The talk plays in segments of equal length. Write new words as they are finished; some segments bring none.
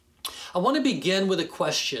I want to begin with a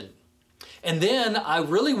question, and then I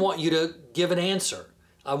really want you to give an answer.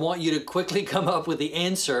 I want you to quickly come up with the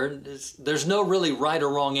answer. There's no really right or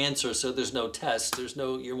wrong answer, so there's no test.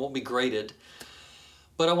 You won't be graded.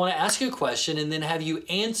 But I want to ask you a question and then have you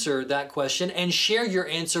answer that question and share your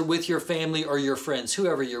answer with your family or your friends,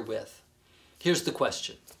 whoever you're with. Here's the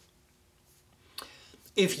question.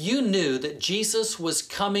 If you knew that Jesus was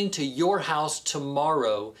coming to your house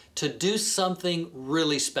tomorrow to do something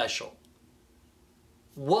really special,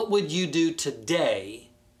 what would you do today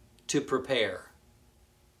to prepare?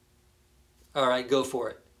 All right, go for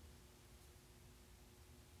it.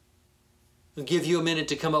 I'll give you a minute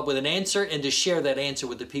to come up with an answer and to share that answer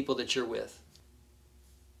with the people that you're with.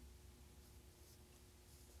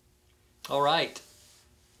 All right.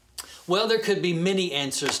 Well, there could be many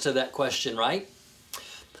answers to that question, right?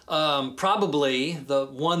 Probably the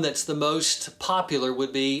one that's the most popular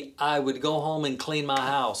would be, I would go home and clean my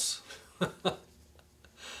house.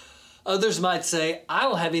 Others might say, I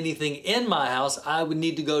don't have anything in my house. I would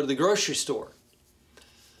need to go to the grocery store.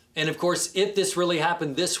 And of course, if this really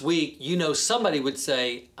happened this week, you know somebody would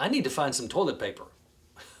say, I need to find some toilet paper.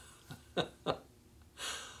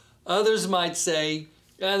 Others might say,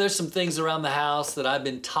 there's some things around the house that I've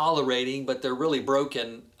been tolerating, but they're really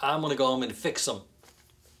broken. I'm going to go home and fix them.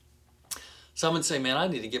 Some would say, man, I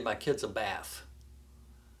need to give my kids a bath.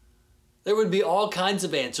 There would be all kinds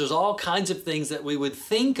of answers, all kinds of things that we would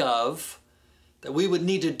think of that we would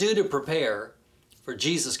need to do to prepare for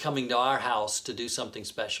Jesus coming to our house to do something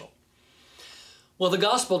special. Well, the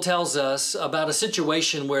gospel tells us about a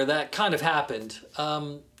situation where that kind of happened.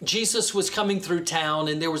 Jesus was coming through town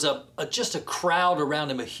and there was just a crowd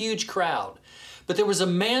around him, a huge crowd. But there was a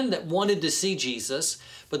man that wanted to see Jesus,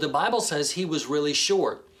 but the Bible says he was really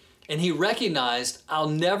short. And he recognized, I'll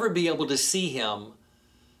never be able to see him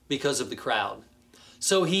because of the crowd.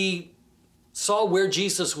 So he saw where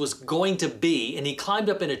Jesus was going to be and he climbed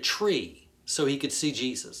up in a tree so he could see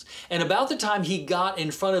Jesus. And about the time he got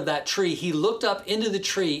in front of that tree, he looked up into the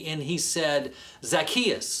tree and he said,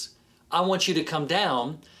 Zacchaeus, I want you to come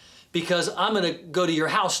down because I'm going to go to your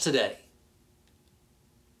house today.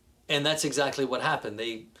 And that's exactly what happened.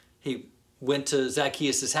 He went to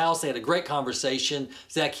Zacchaeus' house. They had a great conversation.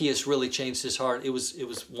 Zacchaeus really changed his heart. It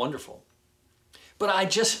was wonderful. But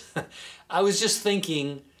I was just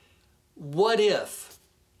thinking, what if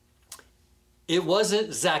it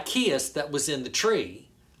wasn't Zacchaeus that was in the tree,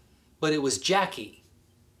 but it was Jackie?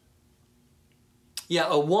 Yeah,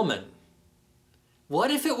 a woman.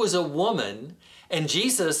 What if it was a woman and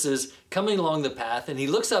Jesus is coming along the path and he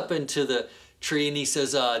looks up into the tree and he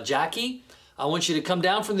says, Jackie, I want you to come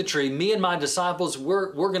down from the tree. Me and my disciples,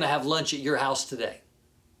 we're going to have lunch at your house today.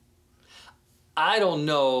 I don't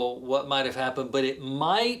know what might have happened, but it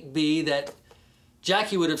might be that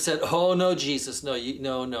Jackie would have said, oh, no, Jesus, no.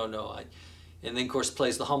 And then, of course,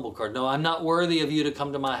 plays the humble card. No, I'm not worthy of you to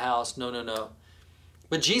come to my house. No.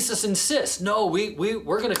 But Jesus insists, no,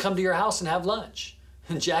 we're going to come to your house and have lunch.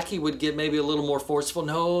 And Jackie would get maybe a little more forceful.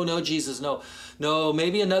 No, Jesus, no,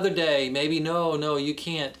 maybe another day. Maybe no, you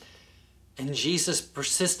can't. And Jesus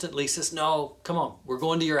persistently says, no, come on, we're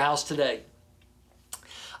going to your house today.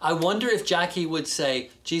 I wonder if Jackie would say,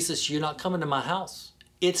 Jesus, you're not coming to my house.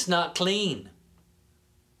 It's not clean.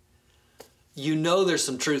 You know there's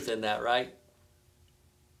some truth in that, right?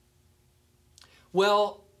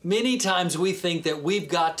 Well, many times we think that we've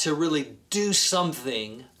got to really do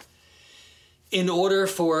something in order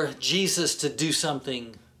for Jesus to do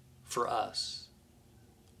something for us.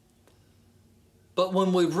 But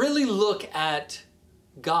when we really look at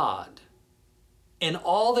God and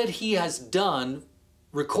all that He has done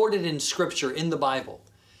recorded in Scripture, in the Bible,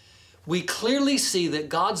 we clearly see that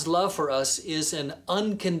God's love for us is an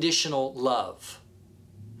unconditional love,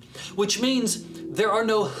 which means there are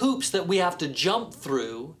no hoops that we have to jump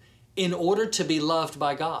through in order to be loved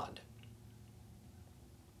by God.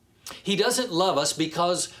 He doesn't love us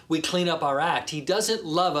because we clean up our act. He doesn't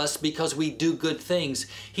love us because we do good things.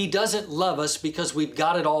 He doesn't love us because we've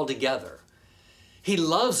got it all together. He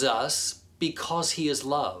loves us because He is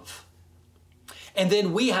love. And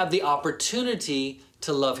then we have the opportunity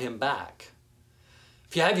to love Him back.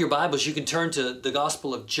 If you have your Bibles, you can turn to the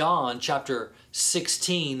Gospel of John, chapter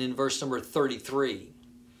 16, and verse number 33.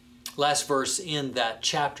 Last verse in that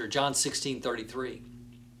chapter, John 16:33.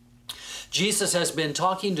 Jesus has been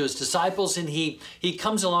talking to His disciples, and he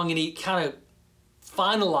comes along and he kind of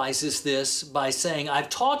finalizes this by saying, I've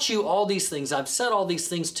taught you all these things, I've said all these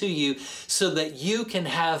things to you so that you can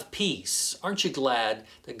have peace. Aren't you glad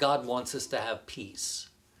that God wants us to have peace?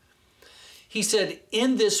 He said,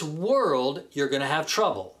 in this world, you're going to have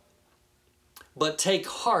trouble. But take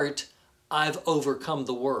heart, I've overcome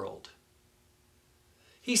the world.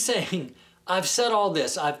 He's saying, I've said all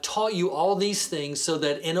this. I've taught you all these things so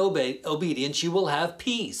that in obedience you will have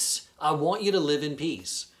peace. I want you to live in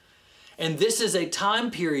peace. And this is a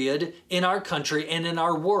time period in our country and in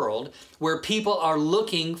our world where people are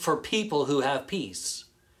looking for people who have peace.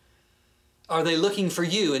 Are they looking for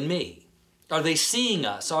you and me? Are they seeing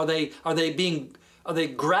us? Are they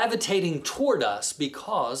gravitating toward us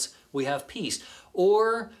because we have peace?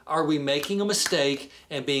 Or are we making a mistake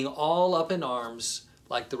and being all up in arms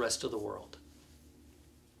like the rest of the world?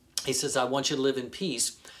 He says, I want you to live in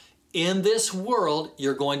peace. In this world,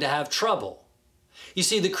 you're going to have trouble. You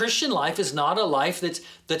see, the Christian life is not a life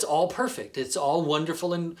that's all perfect. It's all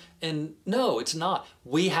wonderful and no, it's not.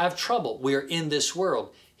 We have trouble. We're in this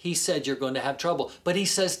world. He said you're going to have trouble. But he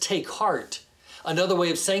says take heart. Another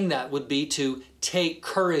way of saying that would be to take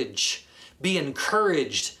courage. Be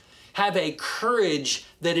encouraged. Have a courage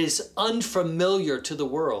that is unfamiliar to the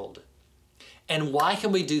world. And why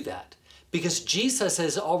can we do that? Because Jesus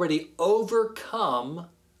has already overcome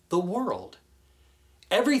the world.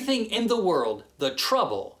 Everything in the world, the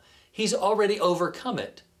trouble, he's already overcome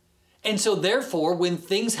it. And so therefore, when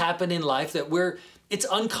things happen in life that it's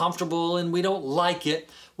uncomfortable and we don't like it,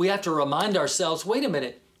 we have to remind ourselves, wait a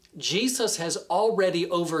minute, Jesus has already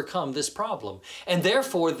overcome this problem. And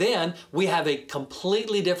therefore, then we have a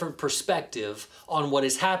completely different perspective on what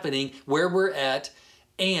is happening, where we're at,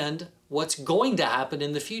 and what's going to happen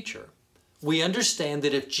in the future. We understand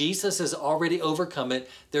that if Jesus has already overcome it,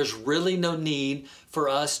 there's really no need for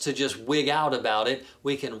us to just wig out about it.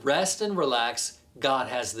 We can rest and relax. God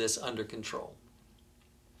has this under control.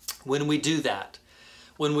 When we do that,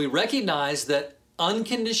 when we recognize that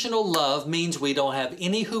unconditional love means we don't have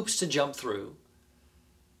any hoops to jump through,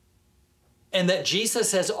 and that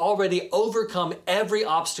Jesus has already overcome every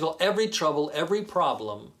obstacle, every trouble, every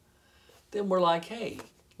problem, then we're like, hey,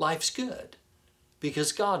 life's good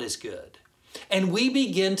because God is good. And we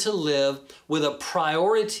begin to live with a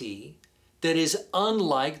priority that is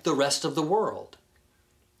unlike the rest of the world.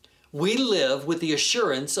 We live with the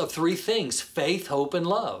assurance of three things: faith, hope, and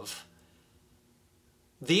love.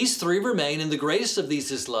 These three remain, and the greatest of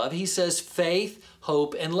these is love. He says faith,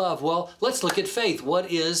 hope, and love. Well, let's look at faith.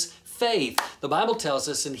 What is faith? The Bible tells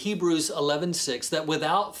us in Hebrews 11:6 that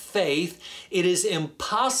without faith, it is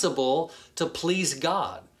impossible to please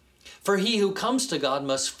God. For he who comes to God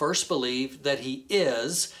must first believe that he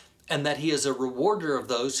is, and that he is a rewarder of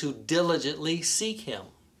those who diligently seek him.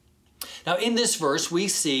 Now, in this verse, we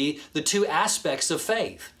see the two aspects of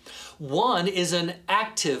faith. One is an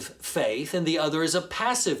active faith, and the other is a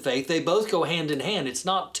passive faith. They both go hand in hand. It's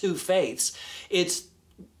not two faiths. It's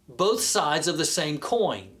both sides of the same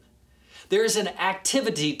coin. There is an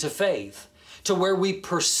activity to faith, to where we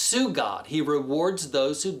pursue God. He rewards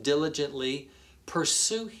those who diligently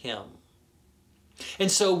pursue him.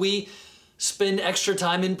 And so we spend extra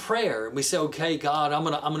time in prayer. We say, okay, God, I'm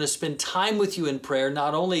gonna spend time with you in prayer,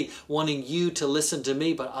 not only wanting you to listen to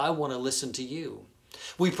me, but I want to listen to you.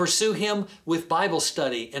 We pursue him with Bible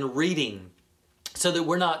study and reading so that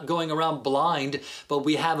we're not going around blind, but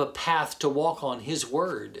we have a path to walk on, his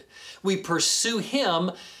word. We pursue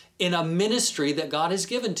him in a ministry that God has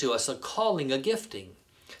given to us, a calling, a gifting.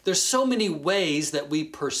 There's so many ways that we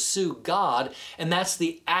pursue God, and that's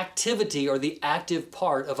the activity or the active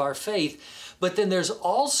part of our faith. But then there's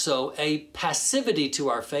also a passivity to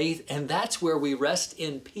our faith, and that's where we rest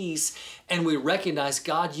in peace and we recognize,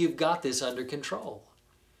 God, you've got this under control.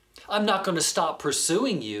 I'm not going to stop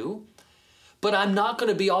pursuing you, but I'm not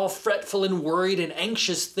going to be all fretful and worried and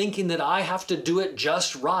anxious thinking that I have to do it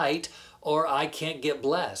just right or I can't get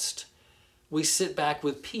blessed. We sit back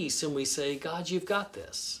with peace and we say, God, you've got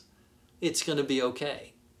this. It's going to be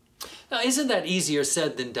okay. Now, isn't that easier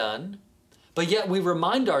said than done? But yet we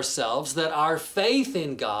remind ourselves that our faith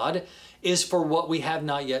in God is for what we have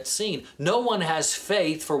not yet seen. No one has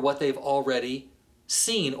faith for what they've already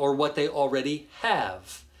seen or what they already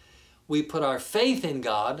have. We put our faith in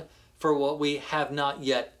God for what we have not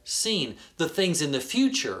yet seen, the things in the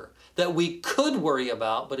future that we could worry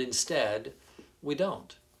about, but instead we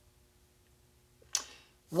don't.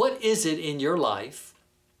 What is it in your life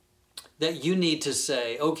that you need to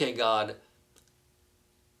say, okay, God,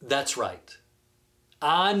 that's right.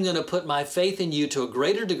 I'm going to put my faith in you to a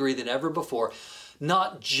greater degree than ever before.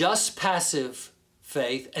 Not just passive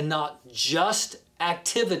faith and not just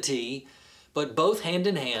activity, but both hand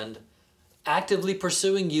in hand, actively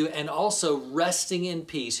pursuing you and also resting in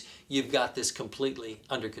peace. You've got this completely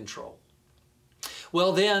under control.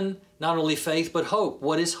 Well, then, not only faith, but hope.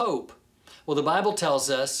 What is hope? Well, the Bible tells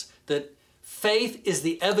us that Faith is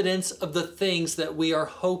the evidence of the things that we are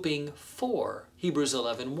hoping for. Hebrews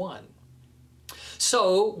 11:1.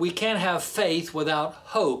 So we can't have faith without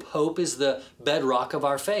hope. Hope is the bedrock of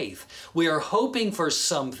our faith. We are hoping for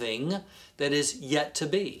something that is yet to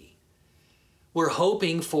be. We're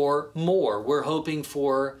hoping for more. We're hoping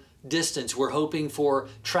for distance. We're hoping for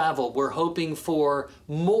travel. We're hoping for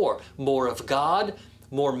more. More of God,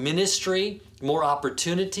 more ministry, more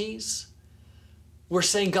opportunities. We're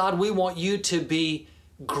saying, God, we want you to be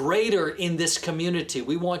greater in this community.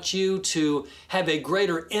 We want you to have a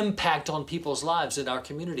greater impact on people's lives in our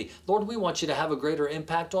community. Lord, we want you to have a greater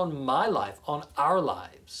impact on my life, on our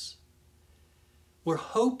lives. We're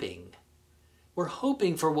hoping. We're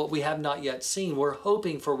hoping for what we have not yet seen. We're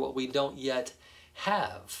hoping for what we don't yet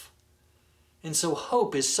have. And so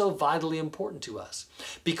hope is so vitally important to us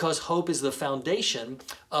because hope is the foundation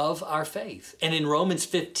of our faith. And in Romans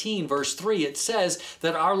 15, verse 3, it says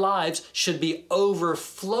that our lives should be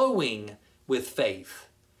overflowing with faith.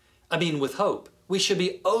 With hope. We should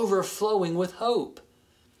be overflowing with hope.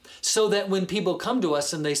 So that when people come to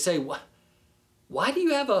us and they say, why do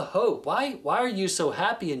you have a hope? Why are you so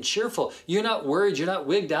happy and cheerful? You're not worried, you're not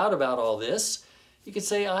wigged out about all this. You can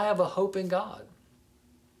say, I have a hope in God.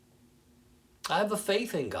 I have a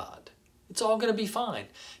faith in God. It's all going to be fine.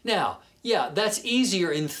 Now, yeah, that's easier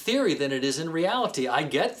in theory than it is in reality. I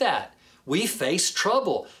get that. We face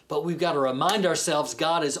trouble, but we've got to remind ourselves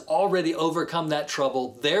God has already overcome that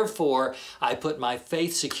trouble. Therefore, I put my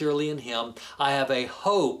faith securely in Him. I have a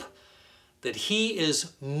hope that He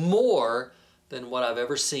is more than what I've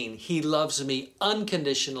ever seen. He loves me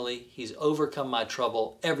unconditionally. He's overcome my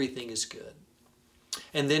trouble. Everything is good.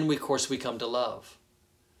 And then, of course, we come to love.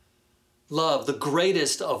 Love, the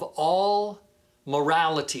greatest of all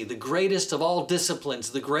morality, the greatest of all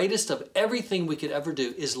disciplines, the greatest of everything we could ever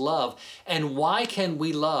do is love. And why can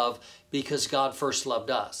we love? Because God first loved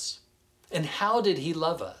us. And how did He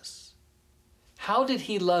love us? How did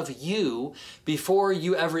He love you before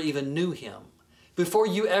you ever even knew Him? Before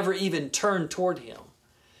you ever even turned toward Him?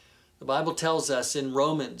 The Bible tells us in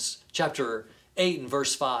Romans chapter 8 and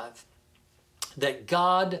verse 5 that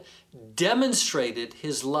God demonstrated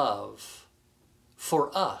His love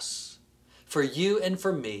for us, for you and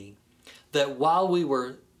for me, that while we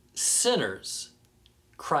were sinners,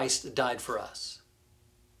 Christ died for us.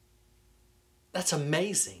 That's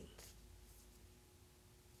amazing.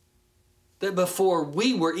 That before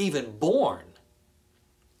we were even born,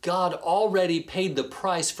 God already paid the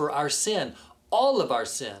price for our sin, all of our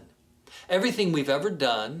sin. Everything we've ever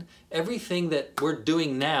done, everything that we're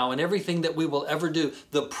doing now, and everything that we will ever do,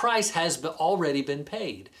 the price has already been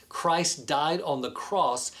paid. Christ died on the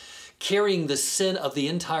cross, carrying the sin of the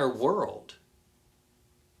entire world.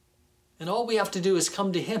 And all we have to do is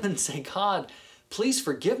come to Him and say, God, please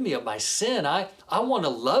forgive me of my sin. I want to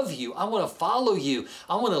love you. I want to follow you.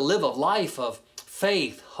 I want to live a life of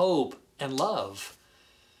faith, hope, and love.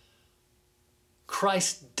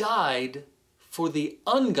 Christ died for the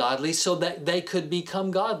ungodly so that they could become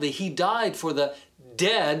godly. He died for the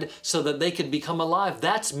dead so that they could become alive.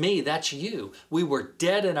 That's me, that's you. We were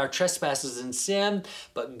dead in our trespasses and sin,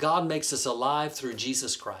 but God makes us alive through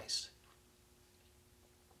Jesus Christ.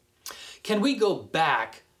 Can we go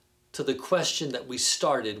back to the question that we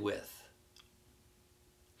started with?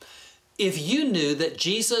 If you knew that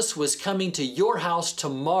Jesus was coming to your house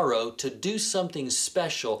tomorrow to do something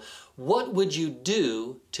special, what would you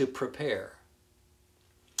do to prepare?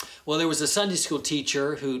 Well, there was a Sunday school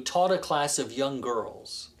teacher who taught a class of young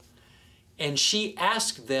girls, and she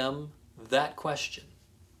asked them that question.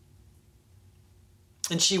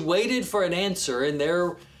 And she waited for an answer, and they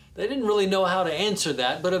didn't really know how to answer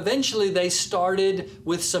that, but eventually they started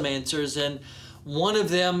with some answers, and one of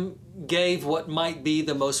them gave what might be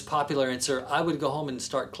the most popular answer: I would go home and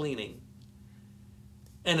start cleaning.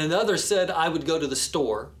 And another said, I would go to the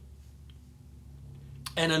store.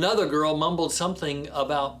 And another girl mumbled something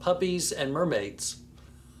about puppies and mermaids.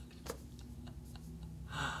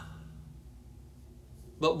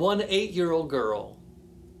 But one 8-year-old girl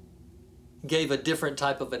gave a different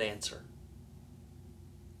type of an answer.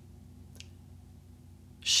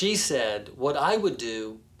 She said, what I would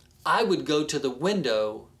do, I would go to the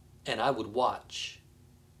window and I would watch.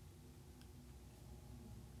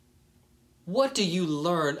 What do you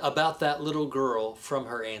learn about that little girl from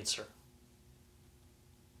her answer?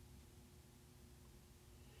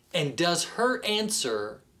 And does her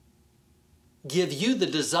answer give you the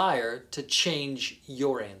desire to change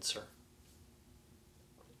your answer?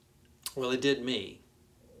 Well, it did me.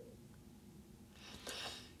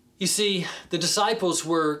 You see, the disciples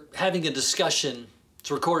were having a discussion.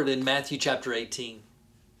 It's recorded in Matthew chapter 18.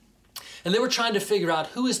 And they were trying to figure out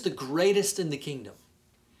who is the greatest in the kingdom.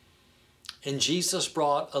 And Jesus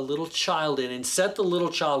brought a little child in and set the little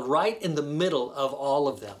child right in the middle of all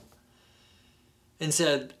of them and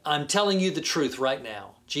said, I'm telling you the truth right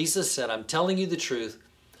now. Jesus said, I'm telling you the truth.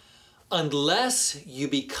 Unless you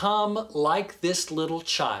become like this little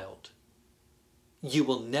child, you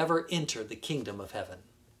will never enter the kingdom of heaven.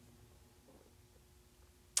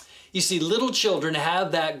 You see, little children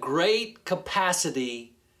have that great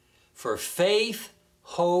capacity for faith,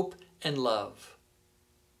 hope, and love.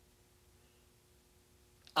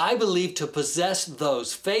 I believe to possess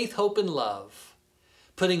those, faith, hope, and love,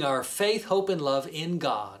 putting our faith, hope, and love in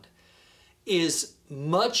God, is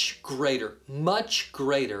much greater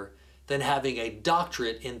than having a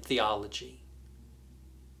doctorate in theology.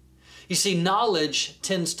 You see, knowledge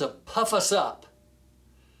tends to puff us up,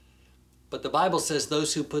 but the Bible says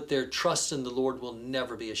those who put their trust in the Lord will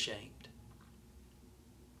never be ashamed.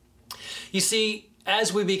 You see,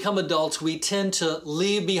 as we become adults, we tend to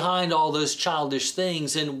leave behind all those childish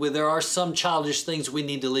things, and there are some childish things we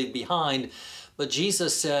need to leave behind. But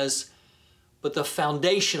Jesus says, but the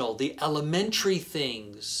foundational, the elementary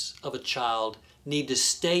things of a child need to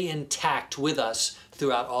stay intact with us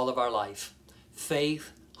throughout all of our life.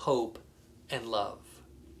 Faith, hope, and love.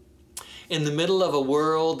 In the middle of a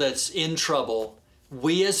world that's in trouble,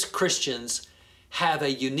 we as Christians have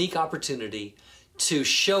a unique opportunity to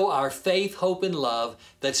show our faith, hope, and love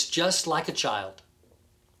that's just like a child.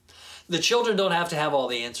 The children don't have to have all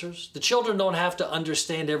the answers. The children don't have to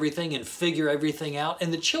understand everything and figure everything out.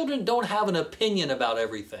 And the children don't have an opinion about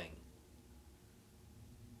everything.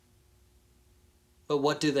 But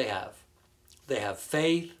what do they have? They have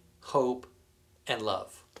faith, hope, and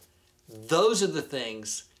love. Those are the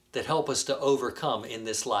things that help us to overcome in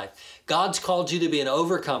this life. God's called you to be an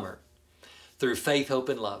overcomer through faith, hope,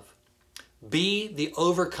 and love. Be the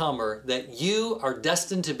overcomer that you are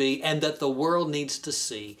destined to be and that the world needs to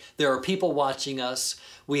see. There are people watching us.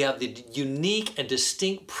 We have the unique and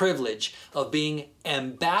distinct privilege of being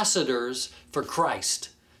ambassadors for Christ,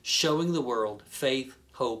 showing the world faith,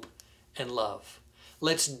 hope, and love.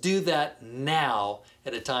 Let's do that now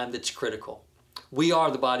at a time that's critical. We are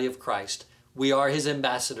the body of Christ. We are His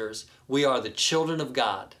ambassadors. We are the children of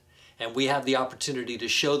God. And we have the opportunity to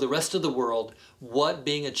show the rest of the world what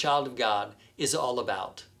being a child of God is all about.